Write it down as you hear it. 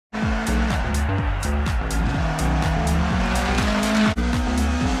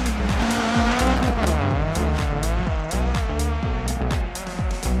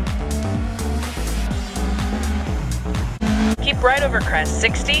right over crest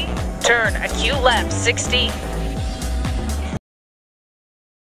 60, turn acute left 60.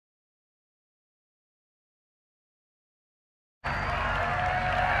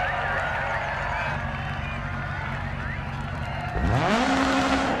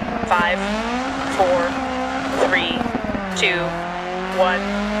 Five, 4, 3, 2, 1,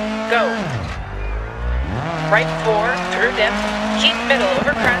 go. Right 4 through dip, keep middle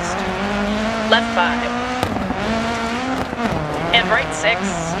over crest, left 5, and right 6,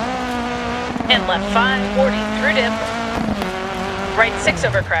 and left 5, 40 through dip, right 6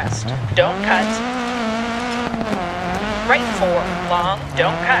 over crest, don't cut, right 4, long,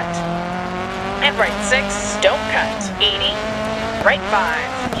 don't cut, and right 6, don't cut, 80, right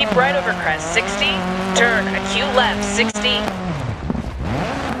 5, keep right over crest 60, turn acute left 60,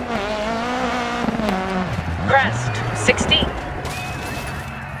 crest 60,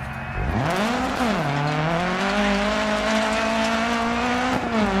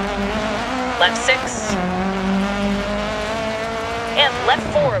 left 6, and left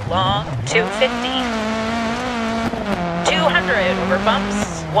 4 long 250, 200 over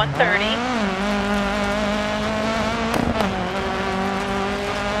bumps 130,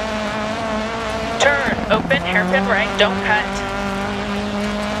 turn open hairpin right, don't cut,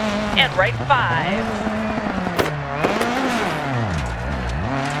 and right 5,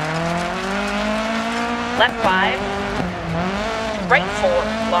 left 5, right 4,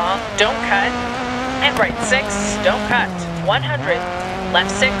 long, don't cut, and right 6, don't cut, 100,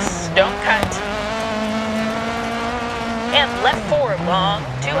 left 6, don't cut, and left 4, long,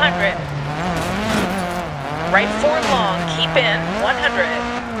 200, right 4, long, keep in, 100,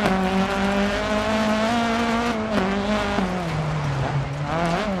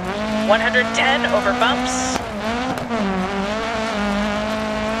 $110 over bumps,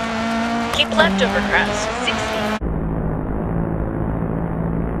 keep left over crest, 60.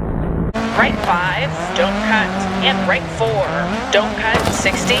 Right 5, don't cut, and right 4, don't cut,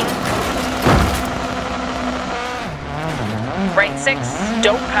 60. Right 6,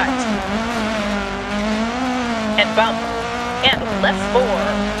 don't cut, and bump, and left 4,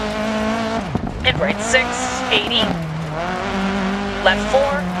 and right 6, 80. Left 4,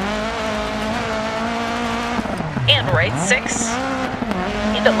 and right 6.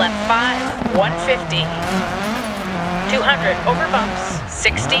 Into left 5, 150, 200 over bumps,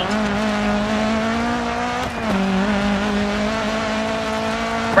 60,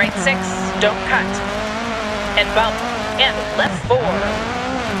 right 6, don't cut, and bump, and left 4,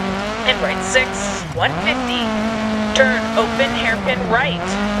 and right 6, 150, turn open hairpin right,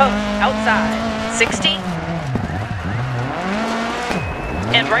 poke outside, 60,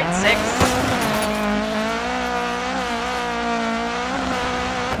 and right 6,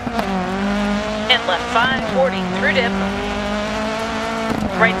 and left 5, 40 through dip,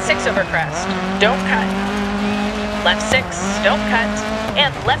 right 6 over crest, don't cut, left 6, don't cut,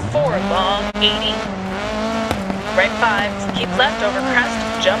 and left 4, long, 80, right 5, keep left over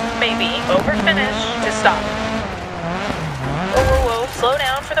crest, jump maybe, over finish, to stop. Whoa, whoa, whoa, slow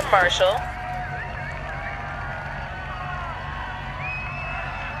down for the marshal.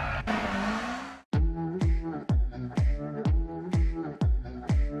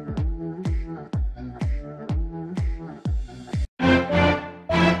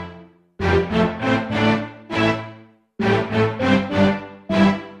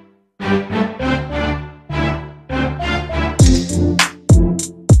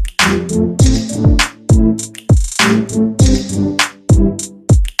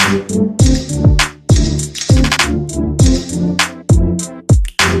 Thank you.